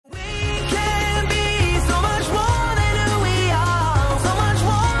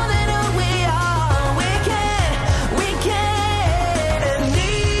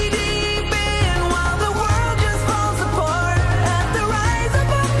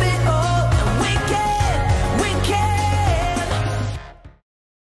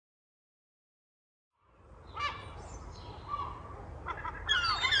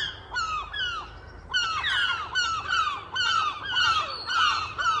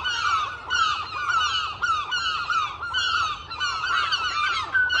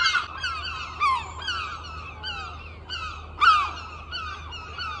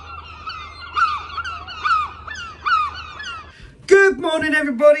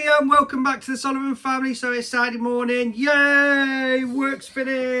everybody, and welcome back to the Sullivan family. So it's Saturday morning. Yay! Work's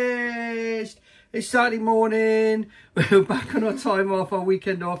finished. It's Saturday morning. We're back on our time off, our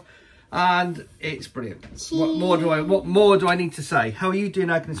weekend off, and it's brilliant. What more do I need to say? How are you doing,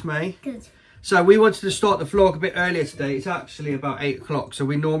 Agnes May? Good. So we wanted to start the vlog a bit earlier today. It's actually about 8 o'clock. So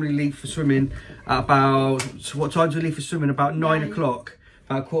we normally leave for swimming at about, so what time do we leave for swimming? About 9 o'clock,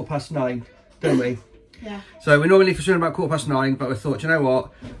 about 9:15, don't we? Yeah. So we normally leave for swimming about 9:15, but we thought, you know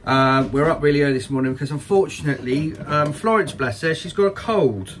what? We're up really early this morning because unfortunately, Florence, bless her, she's got a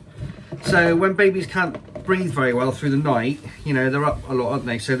cold. So when babies can't breathe very well through the night, you know, they're up a lot, aren't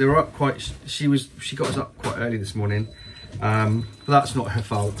they? So they were up quite, she got us up quite early this morning. But that's not her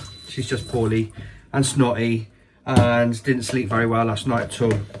fault. She's just poorly and snotty and didn't sleep very well last night at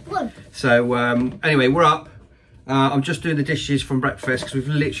all. So anyway, we're up. I'm just doing the dishes from breakfast because we've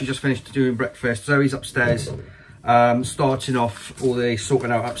literally just finished doing breakfast. Zoe's upstairs, starting off all the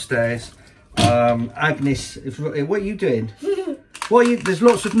sorting out upstairs. Agnes, what are you doing? There's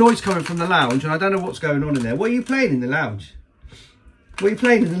lots of noise coming from the lounge and I don't know what's going on in there. What are you playing in the lounge? What are you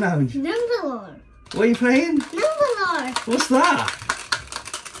playing in the lounge? Number Lord. What are you playing? Number Lord. What's that?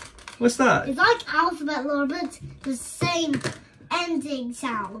 What's that? It's like Alphabet Lord, but the same ending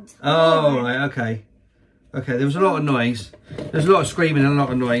sound. Oh, right, okay. Okay, there was a lot of noise. There's a lot of screaming and a lot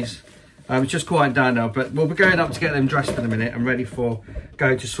of noise. It's just quieting down now, but we'll be going up to get them dressed in a minute and ready for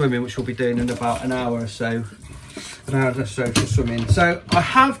going to swimming, which we'll be doing in about an hour or so. An hour or so for swimming. So I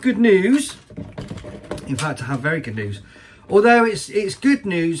have good news. In fact, I have very good news. Although it's good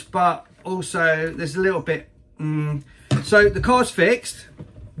news, but also there's a little bit. So the car's fixed.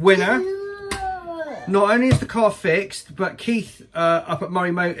 Winner. Not only is the car fixed, but Keith up at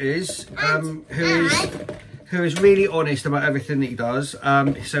Moray Motors, who is really honest about everything that he does.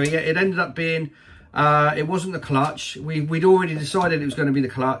 So it ended up being, it wasn't the clutch. We'd already decided it was going to be the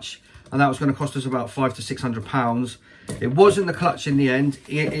clutch, and that was going to cost us about £500 to £600. It wasn't the clutch in the end.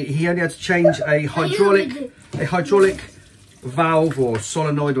 He only had to change a hydraulic valve or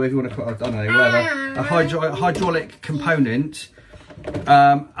solenoid, or whatever you want to call it, I don't know, whatever, a hydraulic component.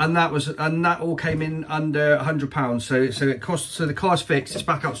 And that all came in under £100. So it cost. So the car's fixed. It's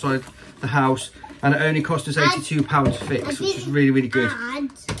back outside the house, and it only cost us £82 to fix, which is really, really good.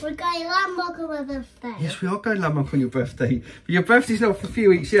 And we're going landmark on my birthday. Yes, we are going landmark on your birthday. But your birthday's not for a few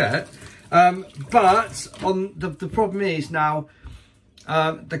weeks yet. But on the problem is now,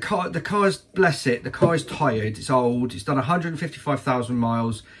 the car's, bless it, the car is tired. It's old. It's done 155,000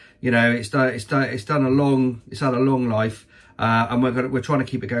 miles. You know, it's had a long life. And we're trying to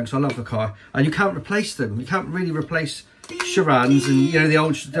keep it going because I love the car, and you can't replace them. You can't really replace 𝙲𝚃s and, you know, the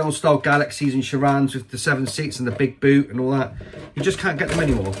old style Galaxies and 𝙲𝚃s with the 7 seats and the big boot and all that. You just can't get them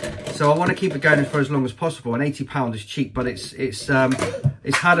anymore. So I want to keep it going for as long as possible. And £80 is cheap, but it's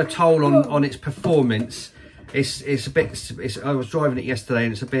had a toll on its performance. It's a bit. I was driving it yesterday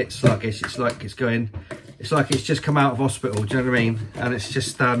and it's a bit sluggish. It's like it's just come out of hospital. Do you know what I mean? And it's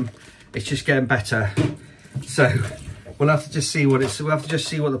just getting better. So we'll have to just see what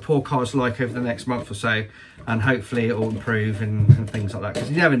the poor car's like over the next month or so, and hopefully it will improve and things like that. Because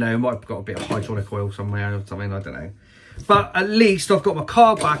you never know, it might have got a bit of hydraulic oil somewhere or something. I don't know. But at least I've got my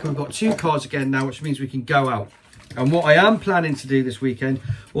car back, and we've got 2 cars again now, which means we can go out. And what I am planning to do this weekend,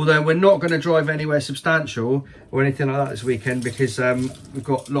 although we're not going to drive anywhere substantial or anything like that this weekend, because we've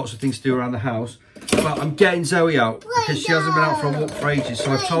got lots of things to do around the house. But I'm getting Zoe out because she hasn't been out for a walk for ages.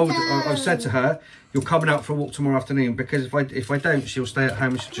 So I've said to her, you're coming out for a walk tomorrow afternoon, because if I don't, she'll stay at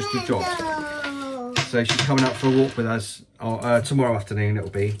home and she'll just do jobs. So she's coming out for a walk with us tomorrow afternoon. It'll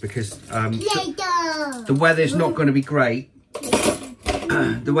be because the weather's not going to be great.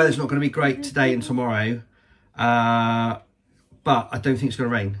 The weather's not going to be great today and tomorrow, but I don't think it's going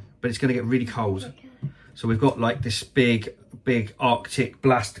to rain. But it's going to get really cold. So we've got like this big Arctic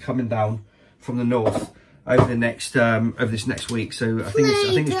blast coming down from the north over this next week. So I think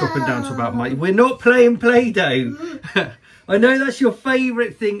it's dropping down to about we're not playing Play-Doh. I know that's your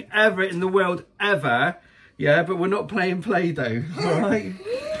favourite thing ever in the world ever, yeah, but we're not playing Play-Doh, all right?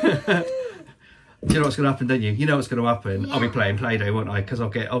 You know what's going to happen, don't you? You know what's going to happen. Yeah. I'll be playing Play-Doh, won't I? Because I'll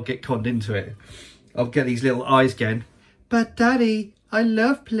get conned into it. I'll get these little eyes again. But Daddy, I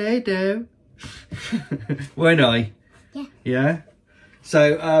love Play-Doh. Won't I? Yeah. Yeah.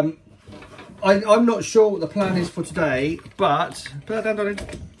 So I'm not sure what the plan is for today, but put that down, darling.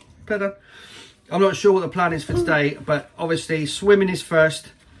 Put that down. I'm not sure what the plan is for today, but obviously swimming is first,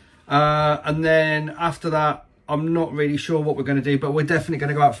 and then after that, I'm not really sure what we're going to do, but we're definitely going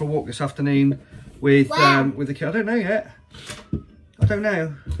to go out for a walk this afternoon with the kid. I don't know yet. I don't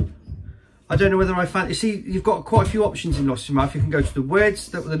know. I don't know whether I fancy. See, you've got quite a few options in Lossiemouth. You can go to the woods,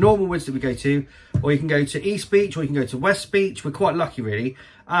 the normal woods that we go to, or you can go to East Beach, or you can go to West Beach. We're quite lucky, really.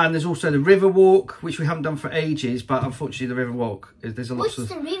 And there's also the river walk, which we haven't done for ages, but unfortunately the river walk, there's a lot of... What's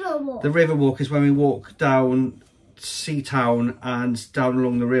the river walk? The river walk is when we walk down Seatown and down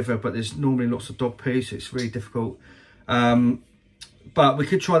along the river, but there's normally lots of dog poo, so it's really difficult. But we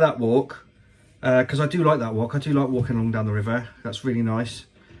could try that walk, because I do like that walk. I do like walking along down the river. That's really nice.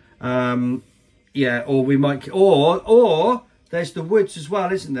 Yeah, or we might, or there's the woods as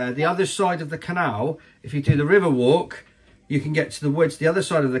well, isn't there? The other side of the canal, if you do the river walk, you can get to the woods the other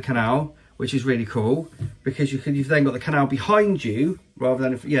side of the canal, which is really cool, because you've then got the canal behind you, rather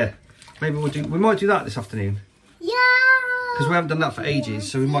than, yeah, maybe we might do that this afternoon. Yeah. Because we haven't done that for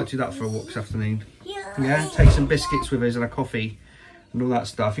ages, so we might do that for a walk this afternoon. Yeah, take some biscuits with us and a coffee and all that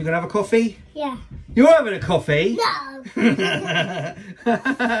stuff. You gonna have a coffee? Yeah. You're having a coffee? No.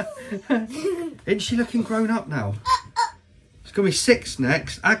 Isn't she looking grown up now? It's gonna be 6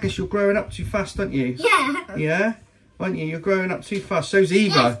 next. Agnes, you're growing up too fast, aren't you? Yeah. Yeah? Aren't you? You're growing up too fast. So's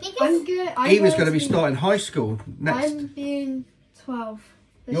Eva. Yes, I'm good. Eva's going to be starting high school next. I'm being 12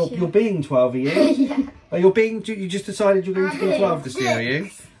 You're being 12, are you? Yeah. Oh, you just decided you're going to be 12 this year, are you?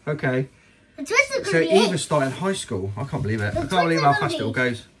 Okay. So Eva's starting high school. I can't believe it. I can't believe how fast it all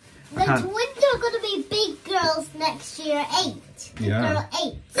goes. The twins are going to be big girls next year, 8. Yeah. Girl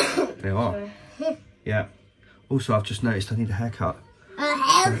 8. They are. Yeah. Also, I've just noticed I need a haircut. A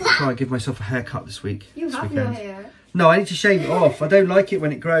haircut? I'll try and give myself a haircut this week. You have no hair. No, I need to shave it off. I don't like it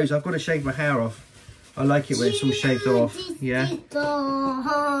when it grows. I've got to shave my hair off. I like it when it's all shaved off. Yeah.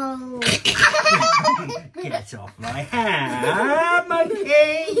 Get off my hair,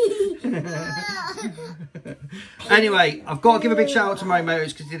 monkey! Anyway, I've got to give a big shout out to Moray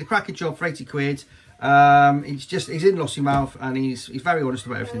Motors because he did a cracking job for 80 quid. He's in Lossiemouth and he's very honest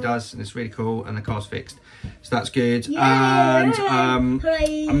about everything he does, and it's really cool, and the car's fixed, so that's good. Yeah. And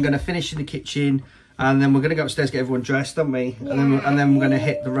I'm going to finish in the kitchen, and then we're going to go upstairs, get everyone dressed, don't we? Yeah. And then we're going to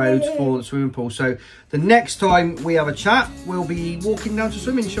hit the road for the swimming pool. So the next time we have a chat, we'll be walking down to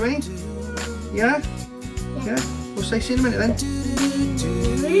swimming, shall we? Yeah? Yeah? We'll say see you in a minute then.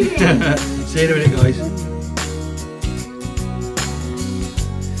 See you in a minute, guys.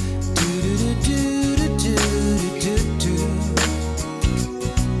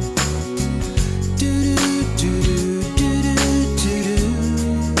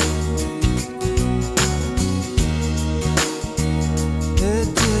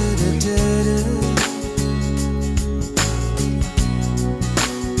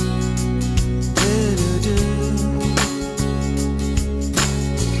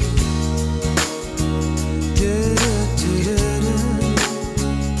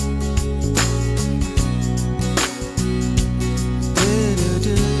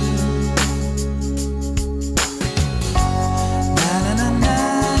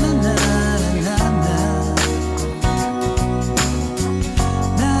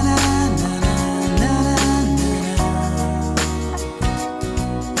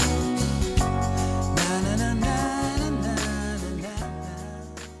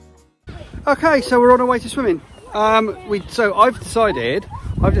 Okay, so we're on our way to swimming. So I've decided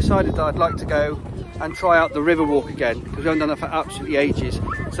that I'd like to go and try out the river walk again, because we haven't done that for absolutely ages.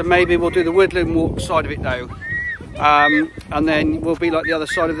 So maybe we'll do the woodland walk side of it now, and then we'll be like the other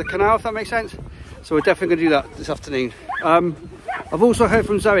side of the canal, if that makes sense. So we're definitely going to do that this afternoon. I've also heard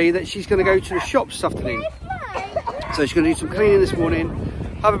from Zoe that she's going to go to the shops this afternoon. So she's going to do some cleaning this morning,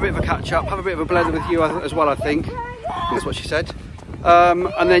 have a bit of a catch up, have a bit of a blather with you as well, I think. That's what she said.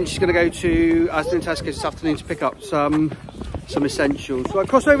 And then she's going to go to Asda and Tesco this afternoon to pick up some essentials. Right,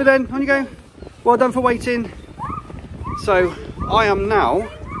 cross over then, on you go. Well done for waiting. So I am now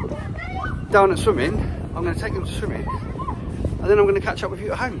down at swimming. I'm going to take them to swimming, and then I'm going to catch up with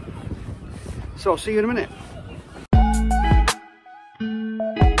you at home. So I'll see you in a minute.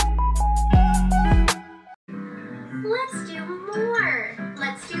 Let's do more.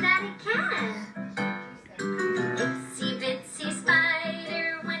 Let's do that again. Itsy bitsy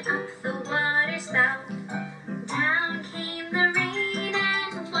spider went up the water spout. Down came the rain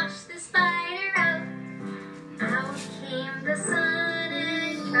and flushed the spider out. Out came the sun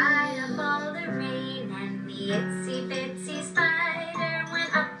and dried up all the rain. And the itsy bitsy spider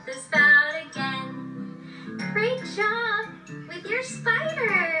went up the spout again. Great job with your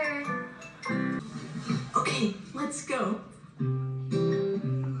spider. Okay, let's go.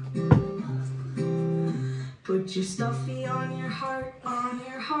 Put your stuffy on your heart, on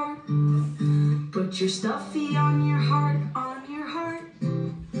your heart. Put your stuffy on your heart, on your heart.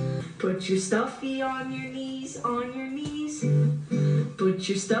 Put your stuffy on your knees, on your knees. Put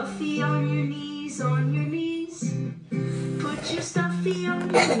your stuffy on your knees, on your knees. Put your stuffy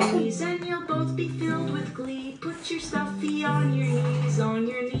on your knees, and you'll both be filled with glee. Put your stuffy on your knees, on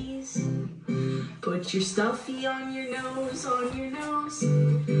your knees. Put your stuffy on your nose, on your nose.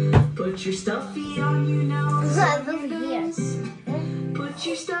 Put your stuffy on your nose, on your nose. Put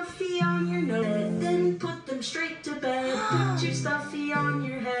your stuffy on your nose, then put them straight to bed. Put your stuffy on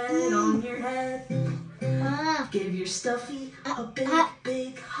your head, on your head. Give your stuffy a big,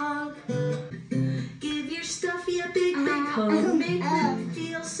 big hug. Give your stuffy a big, big hug. Make them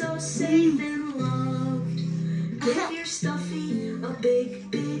feel so safe and loved. Give your stuffy a big,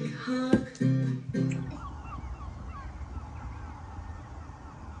 big hug.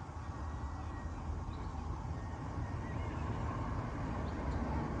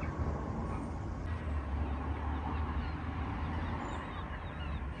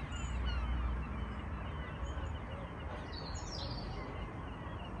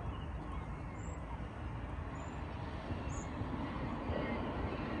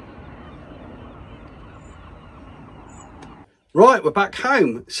 Right, we're back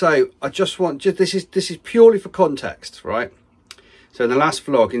home. So I just want, this is purely for context, right? So in the last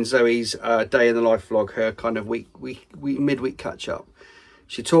vlog, in Zoe's day in the life vlog, her kind of midweek catch up,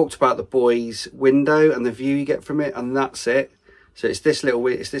 she talked about the boys' window and the view you get from it, and that's it. So it's this little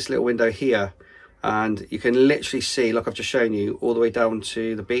window here, and you can literally see, like I've just shown you, all the way down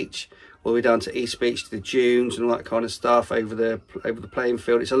to the beach, all the way down to East Beach, to the dunes and all that kind of stuff, over the playing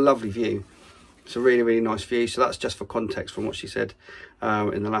field. It's a lovely view. It's a really, really nice view. So that's just for context from what she said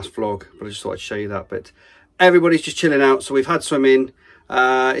in the last vlog, but I just thought I'd show you that. But everybody's just chilling out. So we've had swimming.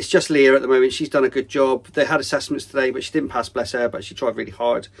 It's just Leah at the moment. She's done a good job. They had assessments today, but she didn't pass, bless her, but she tried really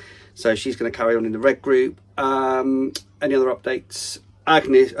hard. So she's going to carry on in the red group. Any other updates?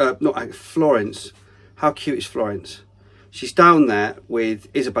 Agnes, not Florence. How cute is Florence? She's down there with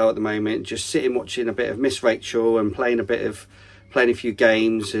Isabel at the moment, just sitting watching a bit of Miss Rachel and playing a few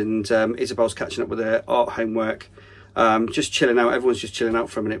games, and Isabel's catching up with her art homework, just chilling out. Everyone's just chilling out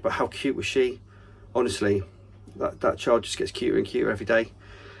for a minute. But how cute was she? Honestly, that child just gets cuter and cuter every day.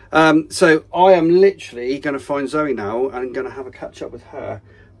 So I am literally going to find Zoe now and going to have a catch up with her.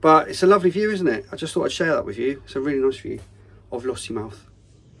 But it's a lovely view, isn't it? I just thought I'd share that with you. It's a really nice view of Lossiemouth.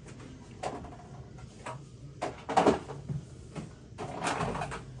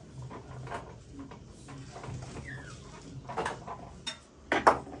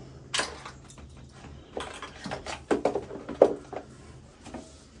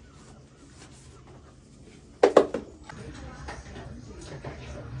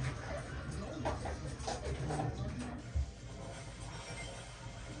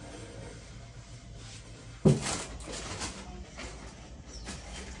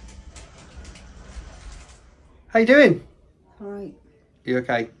 How you doing? All right. You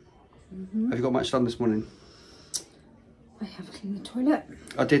okay? Have you got much done this morning? I have cleaned the toilet.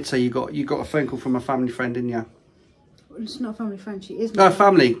 I did say you got a phone call from a family friend, didn't you? Well, it's not a family friend. She is my No,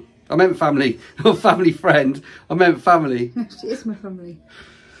 family. I meant family. Not family friend. I meant family. No, she is my family.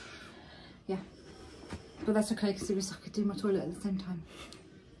 Yeah. But that's okay, because it was I could do my toilet at the same time.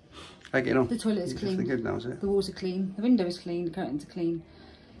 How you getting on? The toilet is clean. Good now, is it? The walls are clean. The window is clean. The curtains are clean.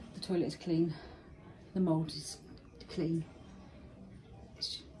 The toilet is clean. The mould is clean.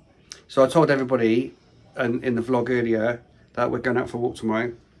 So I told everybody in the vlog earlier that we're going out for a walk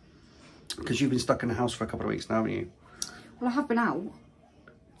tomorrow, because you've been stuck in the house for a couple of weeks now, haven't you? Well, I have been out.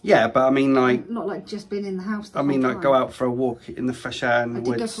 Yeah, but I mean, like, not like just been in the house. I mean, like, go out for a walk in the fresh air and the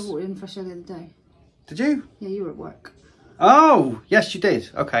woods. I did go for a walk in the fresh air the other day. Did you? Yeah, you were at work. Oh, yes, you did.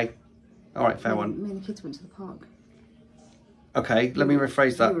 Okay. All right, fair one. Me and the kids went to the park. Okay, let me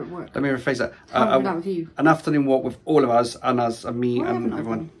rephrase that. Let me rephrase that. An afternoon walk with all of us, and us and me and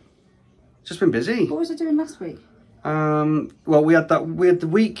everyone. It's just been busy. What was I doing last week? Well, we had the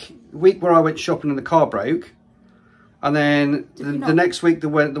week where I went shopping and the car broke, and then the next week the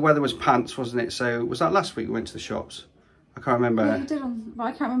weather was pants, wasn't it? So was that last week we went to the shops? I can't remember. Yeah, you did but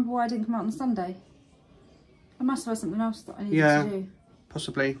I can't remember why I didn't come out on Sunday. I must have had something else that I needed to do.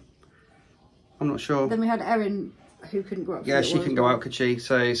 Possibly. I'm not sure. Then we had Erin, who couldn't go out. Yeah, she couldn't go out, could she?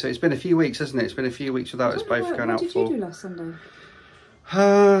 So it's been a few weeks, hasn't it? It's been a few weeks without us both going out for. What did you do last Sunday?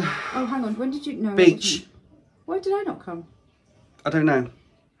 Oh, hang on. When did you? No. Beach. Why did I not come? I don't know.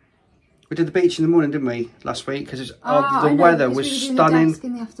 We did the beach in the morning, didn't we, last week? Because the weather was stunning. The desk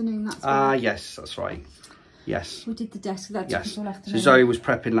in the afternoon. That's yes, that's right. Yes. We did the desk. That took us all afternoon. So Zoe was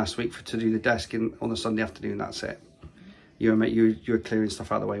prepping last week to do the desk on the Sunday afternoon. That's it. You were clearing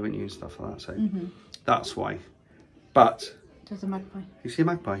stuff out of the way, weren't you, and stuff like that. So that's why. But there's a magpie. You see a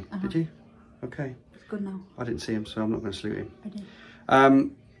magpie? Did you? Okay. It's good now. I didn't see him, so I'm not going to salute him. I did.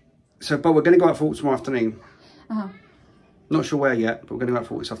 So, but we're going to go out for a walk tomorrow afternoon. Uh-huh. Not sure where yet, but we're going to go out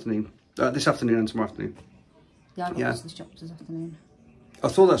for a walk this afternoon. This afternoon and tomorrow afternoon. Yeah, I got to the shops this afternoon. I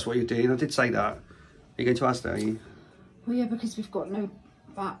thought that's what you're doing. I did say that. Are you going to Asda, are you? Well, yeah, because we've got no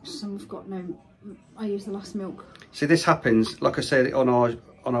baps and we've got no... I use the last milk. See, this happens, like I said, on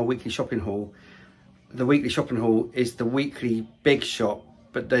our weekly shopping haul. The weekly shopping haul is the weekly big shop,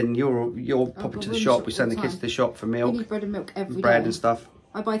 but then you're popping to the shop. We send the kids to the shop for milk. We need bread and milk every day. Bread and stuff.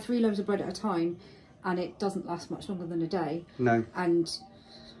 I buy 3 loaves of bread at a time, and it doesn't last much longer than a day. No. And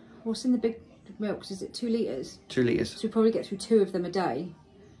what's in the big milks? Is it 2 litres? 2 litres. So we probably get through 2 of them a day.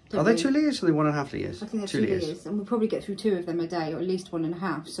 Are they 2 litres or are they 1.5 litres? I think they're 2 litres. And we'll probably get through 2 of them a day, or at least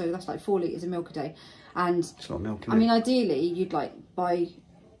 1.5. So that's like 4 litres of milk a day. And it's a lot of milk, isn't I mean, ideally, you'd like buy,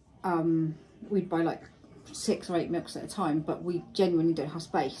 we'd buy like 6 or 8 milks at a time, but we genuinely don't have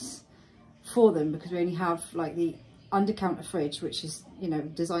space for them because we only have like the under-counter fridge, which is, you know,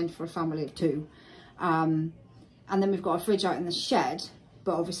 designed for a family of 2. And then we've got a fridge out in the shed,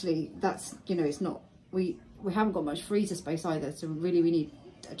 but obviously that's, you know, it's not, we haven't got much freezer space either, so really we need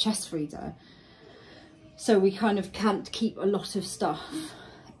a chest freezer. So we kind of can't keep a lot of stuff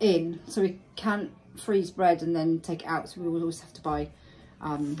in, so we can't freeze bread and then take it out, so we will always have to buy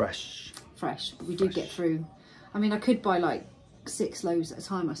fresh, but we do get through. I mean, I could buy like 6 loaves at a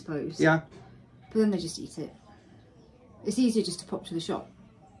time, I suppose. Yeah. But then they just eat it. It's easier just to pop to the shop,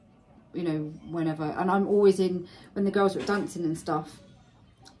 you know, whenever. And I'm always in, when the girls are dancing and stuff,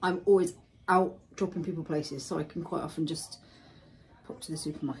 I'm always out dropping people places, so I can quite often just pop to the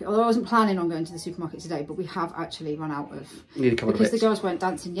supermarket. Although I wasn't planning on going to the supermarket today, but we have actually run out of... You need a couple because of bits. the girls weren't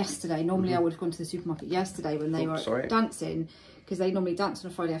dancing yesterday. Normally I would have gone to the supermarket yesterday when they were dancing, because they normally dance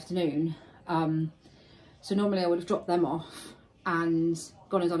on a Friday afternoon. So normally I would have dropped them off and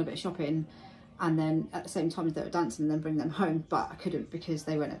gone and done a bit of shopping, and then at the same time as they were dancing, and then bring them home. But I couldn't because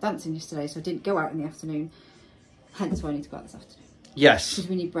they weren't dancing yesterday, so I didn't go out in the afternoon. Hence why I need to go out this afternoon. Yes. Because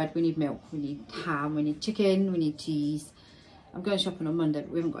we need bread, we need milk, we need ham, we need chicken, we need cheese. I'm going shopping on Monday,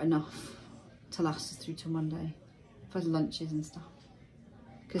 but we haven't got enough to last us through till Monday for lunches and stuff.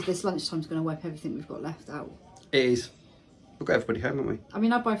 Because this lunchtime's going to wipe everything we've got left out. It is. We've got everybody home, haven't we? I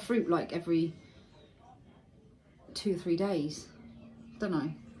mean, I buy fruit like every 2 or 3 days, don't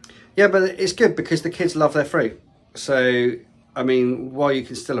I? Yeah, but it's good because the kids love their fruit. So, I mean, while you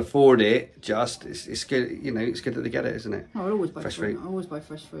can still afford it, it's good, you know, it's good that they get it, isn't it? Oh, I'll always buy fresh fruit. fruit. I always buy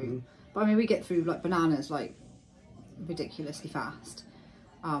fresh fruit. But I mean, we get through like bananas like ridiculously fast.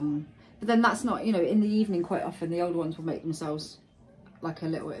 But then that's not, you know, in the evening quite often the older ones will make themselves like a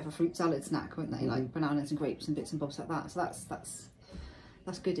little bit of a fruit salad snack, won't they? Like bananas and grapes and bits and bobs like that. So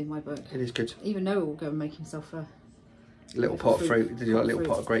that's good in my book. It is good. Even Noah will go and make himself a little pot of fruit. They do like a little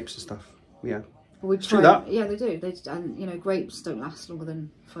pot of grapes and stuff. Yeah. But we try that. Yeah, they do. And you know, grapes don't last longer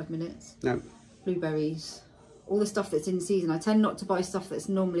than 5 minutes. No. Blueberries, all the stuff that's in season. I tend not to buy stuff that's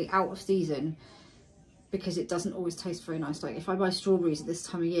normally out of season because it doesn't always taste very nice. Like if I buy strawberries at this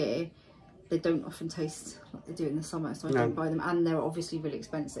time of year, they don't often taste like they do in the summer, so I don't buy them, and they're obviously really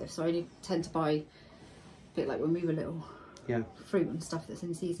expensive. So I only tend to buy a bit like when we were little. Yeah. Fruit and stuff that's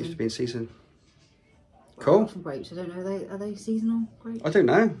in season. Used to be in season. Cool. From grapes, I don't know. Are they seasonal grapes? I don't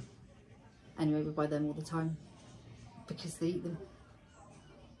know. Anyway, we buy them all the time because they eat them.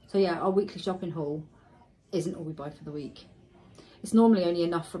 So yeah, our weekly shopping haul isn't all we buy for the week. It's normally only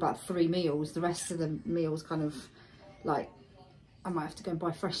enough for about 3 meals. The rest of the meals kind of like, I might have to go and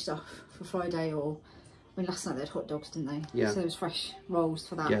buy fresh stuff for Friday, or I mean last night they had hot dogs, didn't they? Yeah. So there was fresh rolls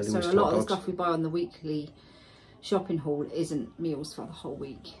for that. Yeah, so a lot of the stuff we buy on the weekly shopping haul isn't meals for the whole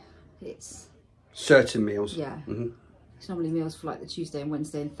week. It's certain meals. Yeah. It's normally meals for like the Tuesday and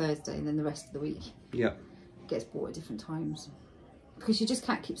Wednesday and Thursday, and then the rest of the week gets bought at different times. Because you just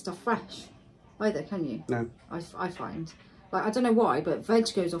can't keep stuff fresh either, can you? No. I find. Like, I don't know why, but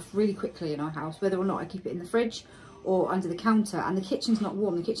veg goes off really quickly in our house, whether or not I keep it in the fridge or under the counter, and the kitchen's not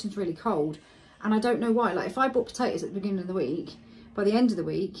warm, the kitchen's really cold. And I don't know why. Like, if I bought potatoes at the beginning of the week, by the end of the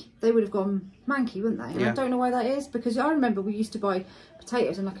week, they would have gone manky, wouldn't they? And I don't know why that is, because I remember we used to buy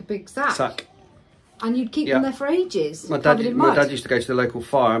potatoes in like a big sack. And you'd keep them there for ages. My dad used to go to the local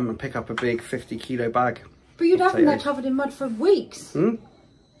farm and pick up a big 50-kilo bag. But you'd have them there covered in mud for weeks.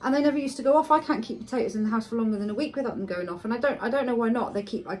 And they never used to go off. I can't keep potatoes in the house for longer than a week without them going off. And I don't know why not. I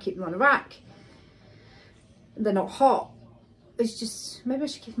keep them on a rack. They're not hot. It's just, maybe I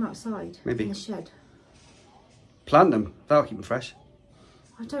should keep them outside. Maybe. In the shed. Plant them. That'll keep them fresh.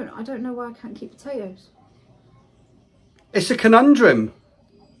 I don't know why I can't keep potatoes. It's a conundrum.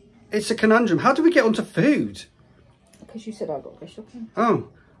 It's a conundrum. How do we get onto food? Because you said I got to go shopping. Oh,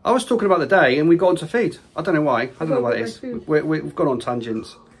 I was talking about the day and we got onto food. I don't know why. I don't know what it is. We've gone on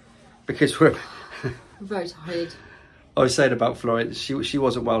tangents because we're very tired. I was saying about Florence, she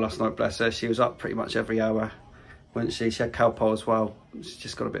wasn't well last night, bless her. She was up pretty much every hour, wasn't she? She had 𝚆𝙃𝙃 as well. She's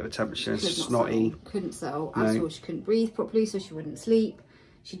just got a bit of a temperature, snotty. Couldn't settle at all. She couldn't breathe properly, so she wouldn't sleep.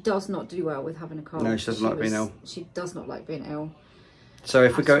 She does not do well with having a cold. No, she doesn't like being ill. She does not like being ill. So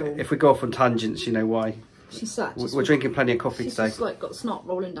if we go off on tangents, you know why. She sat. We're drinking plenty of coffee today. She's like got snot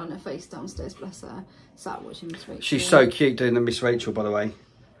rolling down her face downstairs, bless her. Sat watching Miss Rachel. She's so cute doing the Miss Rachel, by the way.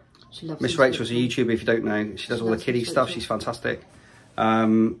 She loves Miss Rachel's a YouTuber, if you don't know. She does all the kiddie stuff. She's fantastic.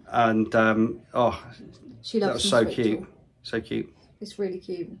 Oh, she loves. That was so cute. So cute. It's really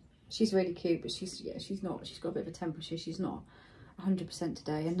cute. She's really cute, but she's not. She's got a bit of a temperature. She's not 100%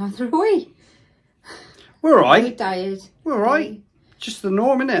 today, and neither are we. We're all right. We're tired. We're all right. Just the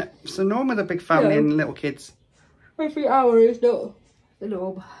norm, innit? It's the norm with a big family and little kids. Every hour is not the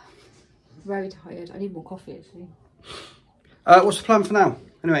norm. Very tired. I need more coffee, actually. What's the plan for now?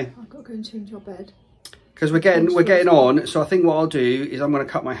 Anyway, I've got to go and change your bed. Because we're getting on. So I think what I'll do is I'm going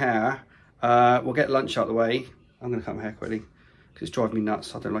to cut my hair. We'll get lunch out of the way. I'm going to cut my hair quickly because it's driving me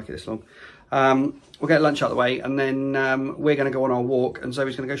nuts. I don't like it this long. We'll get lunch out of the way, and then we're going to go on our walk, and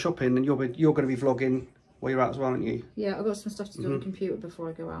Zoe's going to go shopping, and you're going to be vlogging while you're out as well, aren't you? Yeah, I've got some stuff to do on the computer before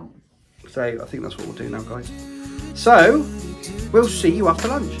I go out. So I think that's what we'll do now, guys. So we'll see you after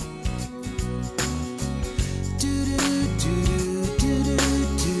lunch.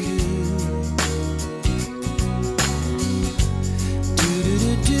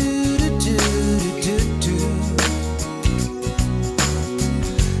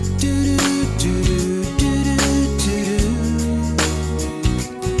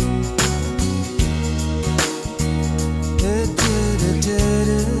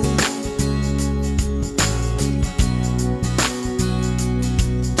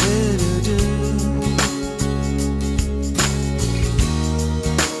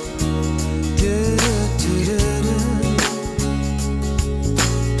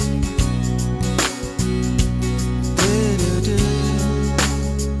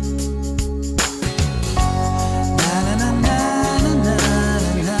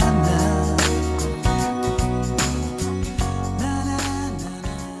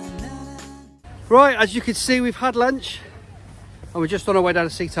 Right, as you can see, we've had lunch and we're just on our way down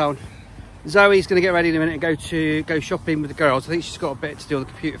to Seatown. Zoe's going to get ready in a minute and go shopping with the girls. I think she's got a bit to do on the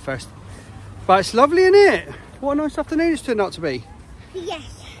computer first. But it's lovely, isn't it? What a nice afternoon it's turned out to be.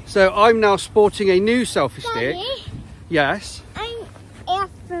 Yes. So I'm now sporting a new selfie stick. Daddy, Yes. I'm F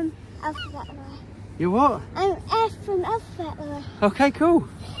from Alphabet Way. You what? I'm F from Alphabet Way. Okay, cool.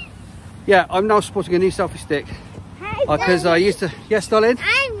 Yeah, I'm now sporting a new selfie stick. Because I used to... Yes, darling?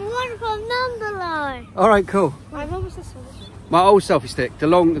 I'm one from Number Line. All right, cool. My mum was this one. My old selfie stick,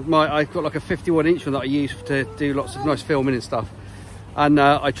 I've got like a 51-inch one that I use to do lots of nice filming and stuff. And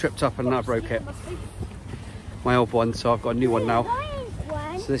I tripped up and I broke it. My old one, so I've got a new one now.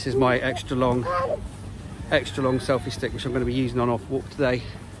 So this is my extra long selfie stick, which I'm going to be using on off walk today,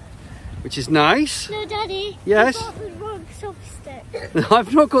 which is nice. No, Daddy. Yes? You bought the wrong selfie stick.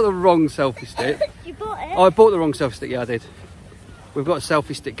 I've not got the wrong selfie stick. You bought it? Oh, I bought the wrong selfie stick, yeah, I did. We've got a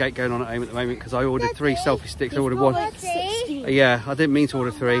selfie stick gate going on at home at the moment because I ordered 3 selfie sticks. I ordered one. Yeah, I didn't mean to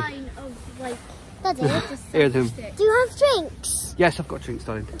order 3. Daddy, Here them. do you have drinks? Yes, I've got drinks,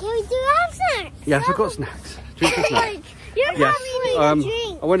 darling. Can we do have snacks? Yes, I've got snacks. Drinks and snacks. You Yes. have me a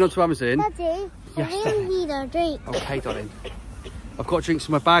drink. I went on to Amazon. Daddy, Yes, I darling. need a drink. Okay, darling. I've got drinks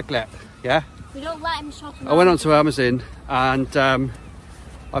in my 𝚘𝚃𝙃. Yeah. We don't let him shop. I went on to Amazon and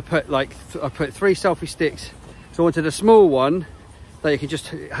I put 3 selfie sticks. So I wanted a small one that you can just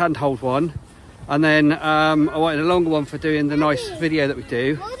handhold one, and then I wanted a longer one for doing the nice video that we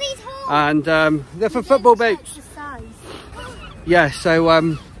do. What are these holes? And they're for football boots. Yeah, so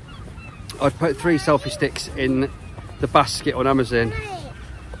I put 3 selfie sticks in the basket on Amazon, and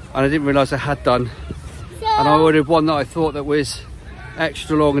I didn't realise I had done. And I ordered one that I thought that was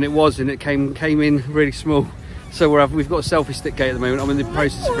extra long, and it wasn't. It came in really small. So we've got a selfie stick gate at the moment. I'm in the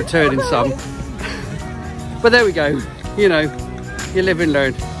process of returning some. But there we go. You know, you live and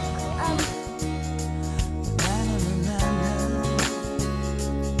learn.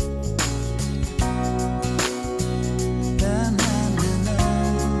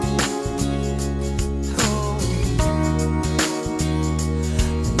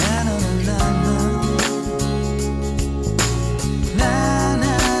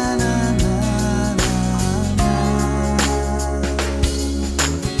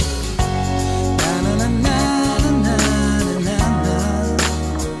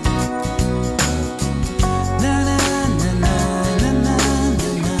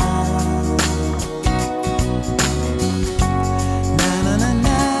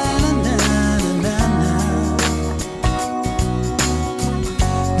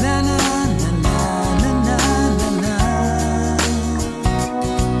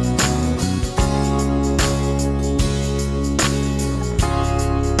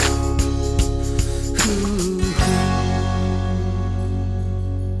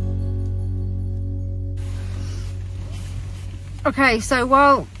 Okay, so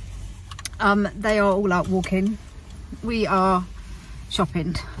while they are all out walking, we are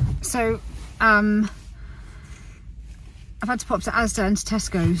shopping. So I've had to pop to Asda and to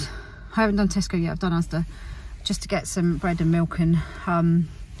Tesco's. I haven't done Tesco yet, I've done Asda, just to get some bread and milk and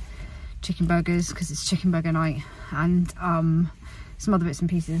chicken burgers, because it's chicken burger night, and some other bits and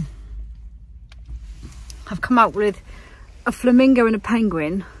pieces. I've come out with a flamingo and a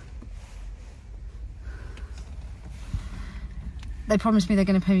penguin. They promised me they're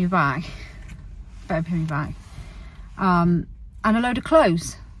going to pay me back. Better pay me back. And a load of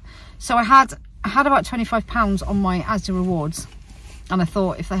clothes. So I had about £25 on my Asda rewards, and I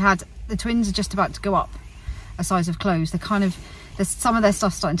thought if they had, the twins are just about to go up a size of clothes. They're kind of, there's some of their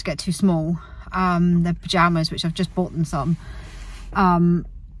stuff's starting to get too small. Their pyjamas, which I've just bought them some.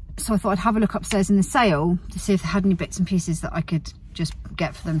 So I thought I'd have a look upstairs in the sale to see if they had any bits and pieces that I could just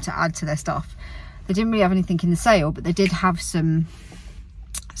get for them to add to their stuff. They didn't really have anything in the sale, but they did have some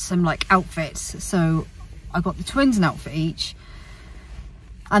like outfits. So I got the twins an outfit each,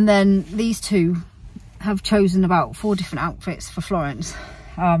 and then these two have chosen about 4 different outfits for Florence.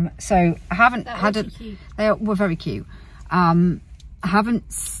 So I haven't had a, they were very cute. I haven't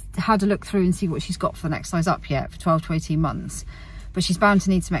had a look through and see what she's got for the next size up yet for 12 to 18 months, but she's bound to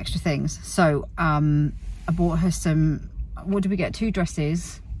need some extra things. So I bought her some, what did we get, 2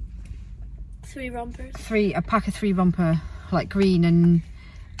 dresses, 3 rompers, a pack of 3 romper, like green and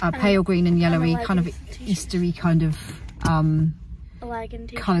pale green and yellowy, kind of Eastery kind of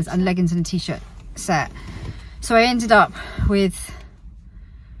colours, and leggings and a t-shirt set. So I ended up with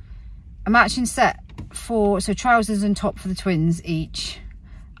a matching set for, so trousers and top for the twins each,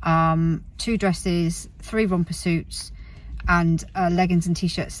 2 dresses, 3 romper suits, and a leggings and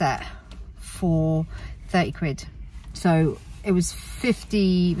t-shirt set for 30 quid. So it was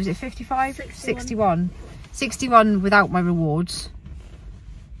 50, was it 55? 61 without my rewards.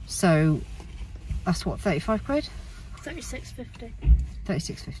 So that's what, 35 quid? 36.50.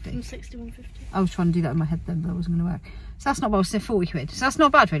 36.50. And 61.50. I was trying to do that in my head then, but it wasn't going to work. So that's not bad, so 40 quid. So that's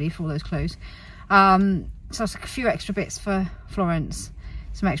not bad really for all those clothes. So that's a few extra bits for Florence,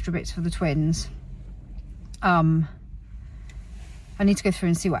 some extra bits for the twins. I need to go through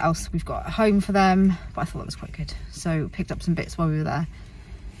and see what else we've got at home for them, but I thought that was quite good. So picked up some bits while we were there,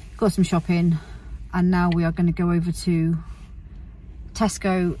 got some shopping, and now we are going to go over to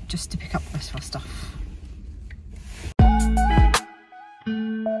Tesco just to pick up the rest of our stuff.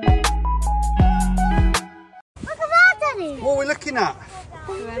 Look at that, Daddy. What are we looking at?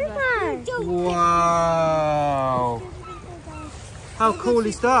 Wow. How cool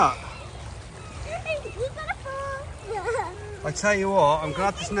is that? I tell you what, I'm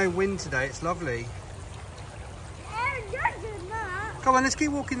glad there's no wind today. It's lovely. Come on, let's keep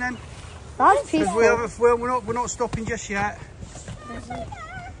walking then. That's peaceful. We're not stopping just yet.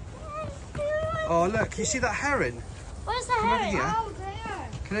 Oh look, you see that heron? Where's the heron? Oh, there.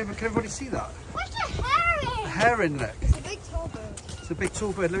 Can everybody see that? Where's the heron? A heron, look. It's a big tall bird. It's a big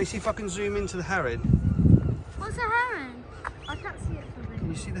tall bird. Let me see if I can zoom into the heron. What's a heron? I can't see it from Can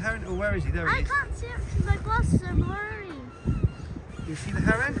you see the heron? Oh, where is he? There he I is. can't see it because my glasses are blurry. You see the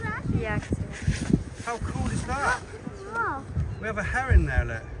heron? Yeah, I can see it. How cool is that? Wow. We have a heron there,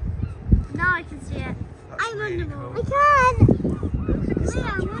 look. Now I can see it. That's I'm really on the cool. I can.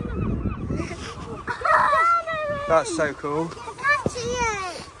 I'm on the That's so cool. I can't see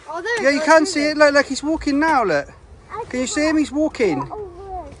it. Oh, there Yeah, you can see it. Look, he's walking now, look. Can you see him? He's walking.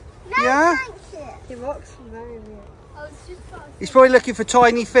 Yeah? He walks very weird. He's probably looking for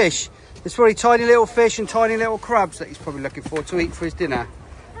tiny fish. There's probably tiny little fish and tiny little crabs that he's probably looking for to eat for his dinner.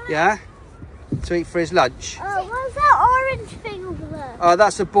 Yeah? To eat for his lunch. Oh, what's that orange thing over there? Oh,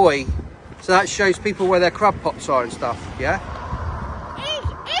 that's a buoy. So that shows people where their crab pots are and stuff. Yeah?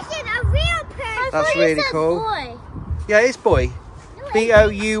 Is it a real person? That's really cool. Boy. Yeah, it's buoy.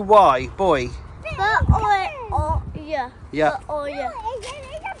 B-O-U-Y, buoy. Yeah. Yeah. Oh, yeah.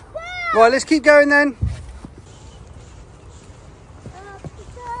 Right, let's keep going then.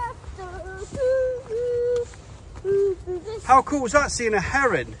 How cool was that, seeing a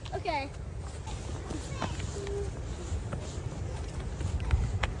heron? Okay.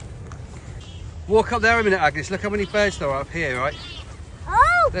 Walk up there a minute, Agnes. Look how many birds there are up here, right?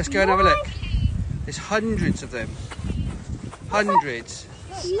 Oh, Let's go and have a look. There's hundreds of them. Hundreds.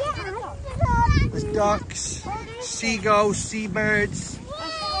 Yeah. There's ducks, seagulls, seabirds.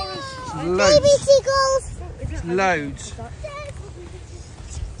 Baby Loads. seagulls. Loads.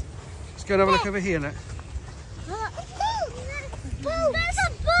 Let's go and have a look over here, look. There's a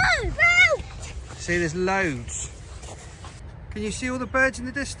bird. See, there's loads. Can you see all the birds in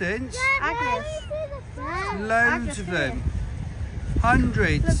the distance? Agnes. Loads of them.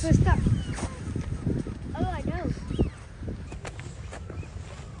 Hundreds. Look, we're stuck. Oh, I know.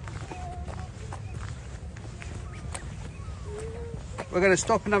 We're going to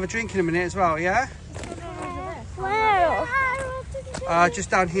stop and have a drink in a minute as well, yeah? Where? Just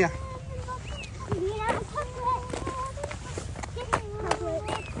down here.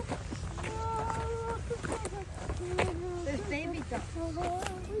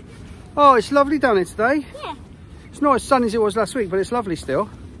 Oh, it's lovely down here today. Yeah. It's not as sunny as it was last week, but it's lovely still.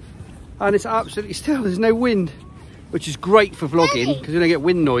 And it's absolutely still. There's no wind, which is great for vlogging because you don't get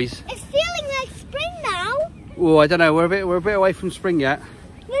wind noise. It's feeling like spring now. Oh, I don't know. We're a bit away from spring yet,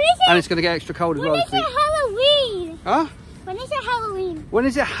 When is it? and it's going to get extra cold as well When this is it week. Halloween? Huh? When is it Halloween? When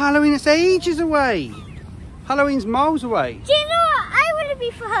is it Halloween? It's ages away. Halloween's miles away. Do you know what I want to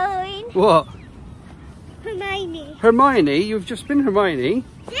be for Halloween? What? Hermione. Hermione? You've just been Hermione.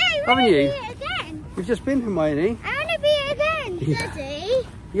 Yeah, I Haven't want to you? be it again. You've just been Hermione. I want to be it again, Yeah. Daddy.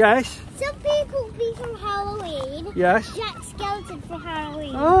 Yes. Some people be for Halloween. Yes. Jack Skeleton for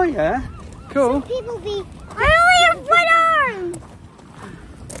Halloween. Oh yeah. Cool. Some people be. I only have one arm.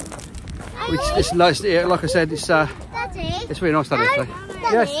 It's nice. Like I said, it's Daddy. it's really nice down here today. Daddy,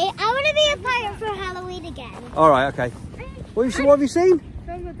 Yes. I want to be a pirate for Halloween again. All right. Okay. What have you seen?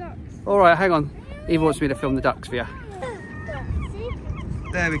 Film the ducks. All right. Hang on. Eva wants me to film the ducks for you. See?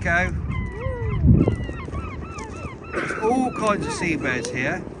 There we go. There's all kinds of seabirds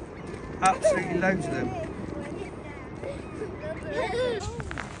here. Absolutely loads of them.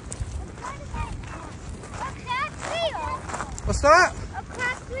 What's that? A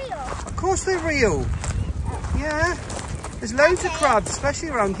crab reel. Of course they're real. Yeah. There's loads of crabs, especially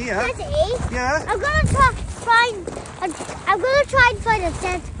around here. Daddy, Yeah. I'm gonna try and find a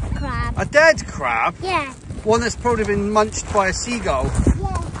dead crab. A dead crab? Yeah. One that's probably been munched by a seagull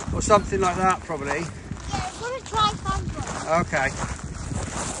Yeah. or something like that, probably. Yeah, I'm gonna try and find one. Okay.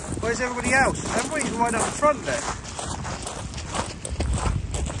 Where's everybody else? Everybody's right up front there.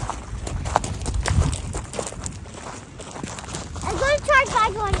 I'm gonna try and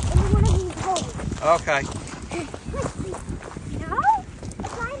find one in one of these holes. Okay. No? I'm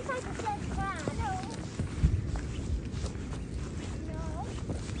trying to find a dead crab.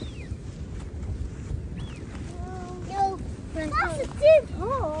 No. That's a deep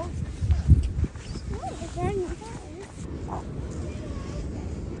hole. What is that?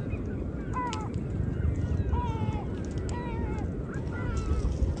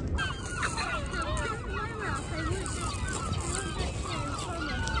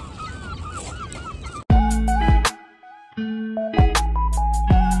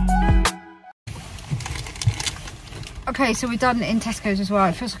 Okay, so we're done in Tesco's as well.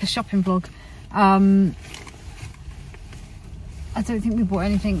 It feels like a shopping vlog. I don't think we bought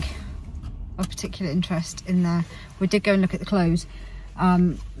anything of particular interest in there. We did go and look at the clothes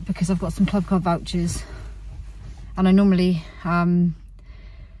because I've got some club card vouchers, and I normally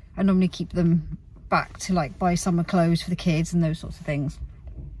keep them back to like buy summer clothes for the kids and those sorts of things.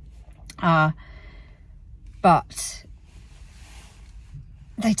 But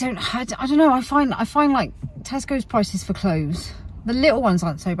they don't. I don't know. I find like Tesco's prices for clothes, the little ones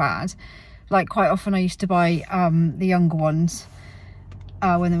aren't so bad. Like quite often I used to buy the younger ones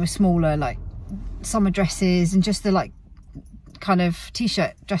when they were smaller, like summer dresses and just the like kind of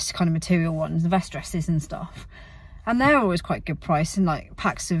t-shirt dress kind of material ones, the vest dresses and stuff. And they're always quite good price, and like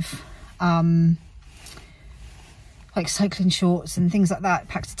packs of like cycling shorts and things like that,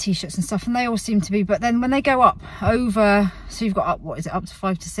 packs of t-shirts and stuff, and they all seem to be. But then when they go up over, so you've got up, what is it, up to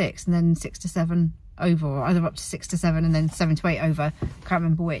 5 to 6 and then 6 to 7 over, or either up to 6 to 7 and then 7 to 8 over, can't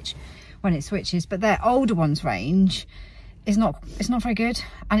remember which when it switches. But their older ones range is not very good,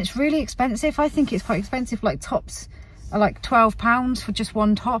 and it's really expensive. I think it's quite expensive. Like tops are like £12 for just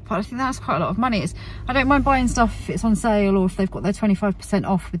one top. I think that's quite a lot of money. I don't mind buying stuff if it's on sale, or if they've got their 25%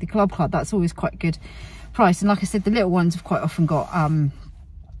 off with the club card. That's always quite good price. And like I said, the little ones have quite often got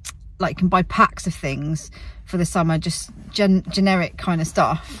like, you can buy packs of things for the summer, just generic kind of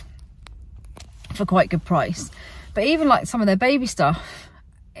stuff for quite good price. But even like some of their baby stuff,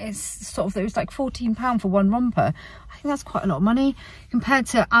 it's sort of, it was like £14 for one romper. I think that's quite a lot of money compared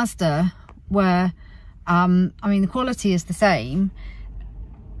to Asda, where I mean the quality is the same,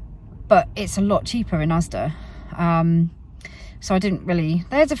 but it's a lot cheaper in Asda. So I didn't really,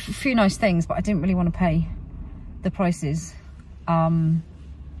 there's a few nice things, but I didn't really want to pay the prices. I don't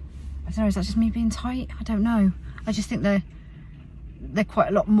know, is that just me being tight? I don't know. I just think they're quite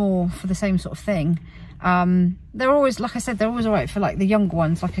a lot more for the same sort of thing. They're always, like I said, they're always all right for like the younger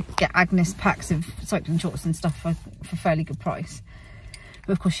ones. Like I get Agnes packs of cycling shorts and stuff for fairly good price.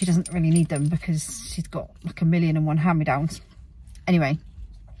 But of course she doesn't really need them because she's got like 1,000,001 hand-me-downs Anyway,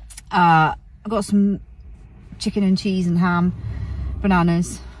 I got some chicken and cheese and ham,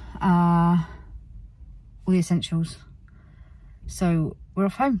 bananas, all the essentials. So we're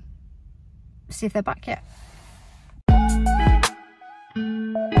off home. See if they're back yet.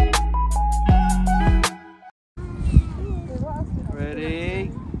 Ready?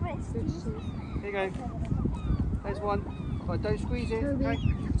 Here you go. There's one. But don't squeeze it. Okay.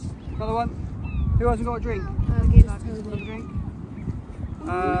 Another one. Who hasn't got a drink? Another drink.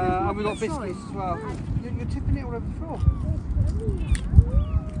 And we've got biscuits as well. You're tipping it all over the floor.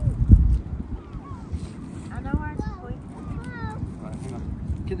 Right, hang on.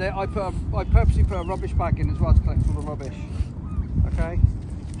 I purposely put a rubbish bag in as well to collect all the rubbish. Okay.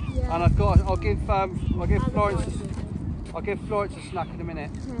 Yeah. And I'll give Florence a snack in a minute.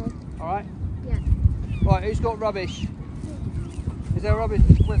 Okay. All right. Yeah. Right. Who's got rubbish? Is there rubbish?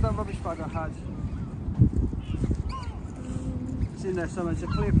 Where's that rubbish bag I had? It's in there somewhere. It's a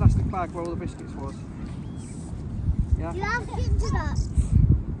clear plastic bag where all the biscuits was. Yeah? You have ginger nuts.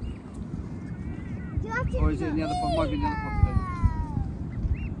 Or is it in the other pocket? Might be in the other pocket then.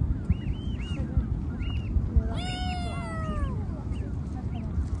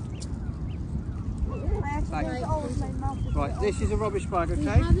 Right, this is a rubbish bag, okay? We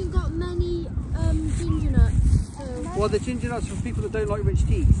haven't got many ginger nuts. So. Well, the ginger nuts are for people that don't like rich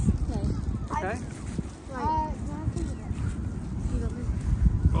teas. Okay. Okay? Right.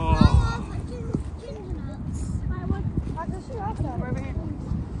 Oh.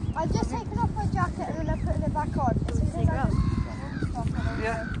 I've just taken off my jacket and then I put it back on.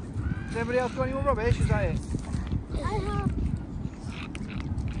 Yeah. Has everybody else got any more rubbish? Is that it? I have.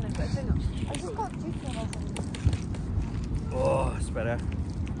 Can I put a thing up? I just got two things. Oh, it's better.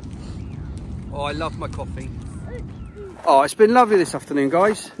 Oh, I love my coffee. Oh, it's been lovely this afternoon,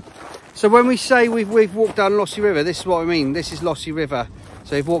 guys. So when we say we've walked down Lossie River, this is what I mean. This is Lossie River.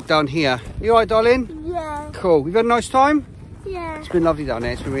 So we've walked down here. You all right, darling? Yeah. Cool. We've had a nice time? Yeah. It's been lovely down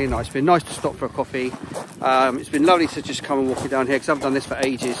there. It's been really nice. It's been nice to stop for a coffee. It's been lovely to just come and walk it down here because I haven't done this for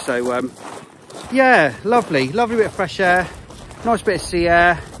ages. So, yeah, lovely. Lovely bit of fresh air. Nice bit of sea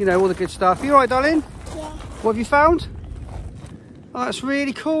air. You know, all the good stuff. You all right, darling? Yeah. What have you found? Oh, that's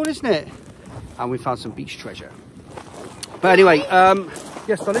really cool, isn't it? And we found some beach treasure. But anyway,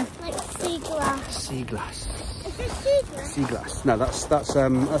 yes, darling? Like sea glass. Sea glass. Is this sea glass? Sea glass. No, that's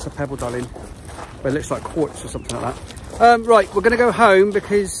a pebble, darling. But it looks like quartz or something like that. Right, we're going to go home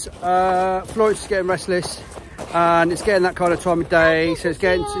because Florence is getting restless and it's getting that kind of time of day. So it's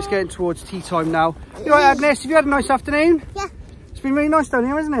getting towards tea time now. You all right, Agnes? Have you had a nice afternoon? Yeah. It's been really nice down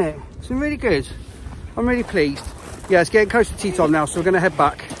here, hasn't it? It's been really good. I'm really pleased. Yeah, it's getting close to tea time now, so we're going to head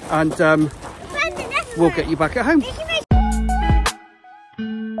back and we'll get you back at home.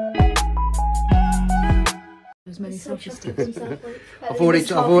 I've already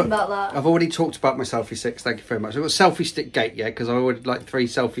talked about my selfie sticks. Thank you very much. I've got selfie stick gate, yeah, because I ordered like 3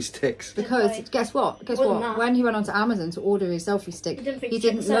 selfie sticks. Because guess what? When he went onto Amazon to order his selfie stick, he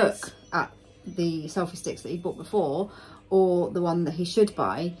didn't look at the selfie sticks that he bought before or the one that he should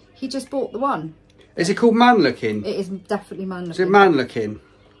buy. He just bought the one. Is it called man looking? It is definitely man looking. Is it man looking?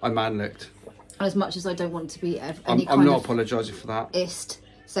 I man looked. And as much as I don't want to be I'm not apologising for that.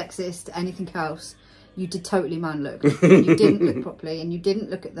 Sexist, anything else. You did totally man look. You didn't look properly, and you didn't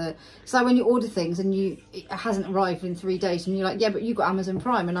look at the. It's like when you order things and it hasn't arrived in 3 days, and you're like, yeah, but you got Amazon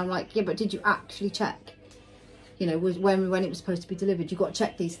Prime, and I'm like, yeah, but did you actually check? You know, when it was supposed to be delivered, you got to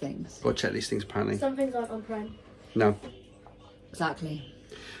check these things. Got to check these things apparently. Some things aren't on Prime. No. Exactly.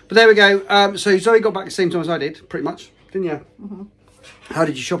 But there we go. So Zoe got back at the same time as I did, pretty much, didn't you? Mm-hmm. How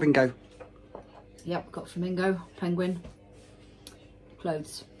did your shopping go? Yep, got flamingo, penguin,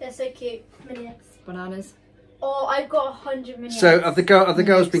 clothes. They're so cute. Mini eggs. Bananas. Oh, I've got 100 mini eggs. So have the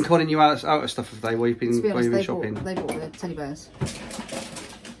girls been calling you out of stuff, have they, while you've been, shopping? They bought the teddy bears.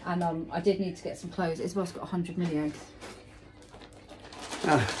 And I did need to get some clothes. Isabel's got 100 mini eggs.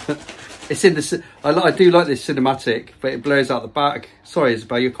 It's in the. I do like this cinematic, but it blurs out the back. Sorry,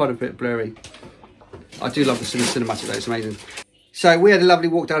 Isabel, you're quite a bit blurry. I do love the cinematic though; it's amazing. So we had a lovely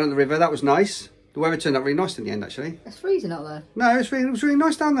walk down at the river. That was nice. The weather turned out really nice in the end, actually. It's freezing out there. No, it was really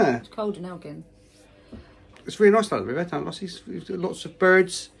nice down there. It's cold in Elgin. It's really nice down at the river, down Lossie's. Lots of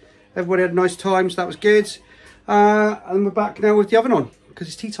birds. Everybody had a nice time, so that was good. And we're back now with the oven on because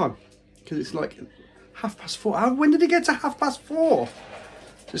it's tea time. Because it's like 4:30. When did it get to 4:30?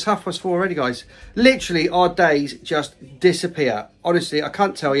 It's 4:30 already, guys. Literally, our days just disappear. Honestly, I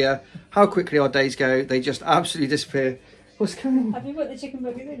can't tell you how quickly our days go. They just absolutely disappear. What's going on? Have you put the chicken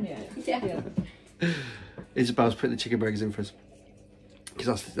burgers in yet? Yeah. Isabel's putting the chicken burgers in for us.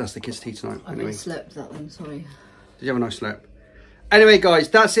 Because that's the kids' tea tonight. I've anyway. slept that one, sorry. Did you have a nice slurp? Anyway, guys,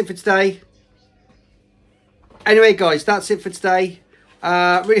 that's it for today.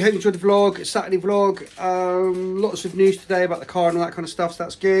 Really hope you enjoyed the vlog, Saturday vlog. Lots of news today about the car and all that kind of stuff, so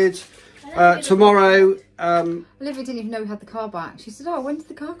that's good. Tomorrow... Olivia didn't even know we had the car back. She said, oh, when did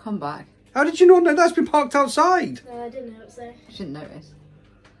the car come back? How did you not know that's been parked outside? No, I didn't know it was there. She didn't notice.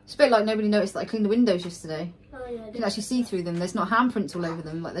 It's a bit like nobody noticed that I cleaned the windows yesterday. Oh, yeah, I You didn't. can actually see through them. There's not handprints all over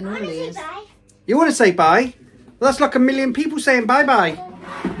them like there normally is. You want to say bye? Well, that's like a million people saying bye-bye.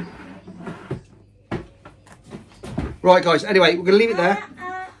 Right, guys, anyway, we're going to leave it there.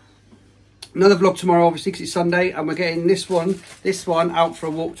 Another vlog tomorrow, obviously, because it's Sunday, and we're getting this one out for a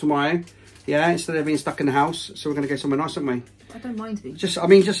walk tomorrow. Yeah, instead of being stuck in the house. So we're going to go somewhere nice, aren't we? I don't mind being. Just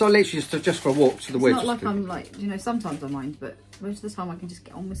literally just for a walk to the woods. It's not like I'm like, you know, sometimes I mind, but most of the time I can just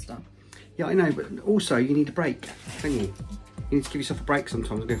get on with stuff. Yeah, I know, but also you need a break, don't you? You need to give yourself a break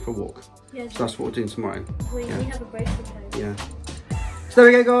sometimes and go for a walk. Yeah, So that's what we're doing tomorrow. we have a break sometimes. Yeah. So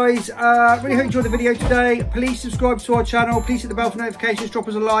there we go, guys. Really hope you enjoyed the video today. Please subscribe to our channel. Please hit the bell for notifications. Drop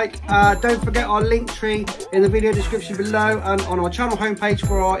us a like. Don't forget our link tree in the video description below and on our channel homepage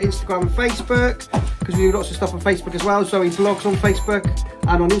for our Instagram and Facebook, because we do lots of stuff on Facebook as well. So we vlogs on Facebook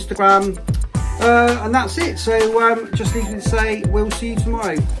and on Instagram. And that's it. So just leave me to say we'll see you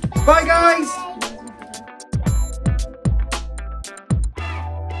tomorrow. Bye, guys.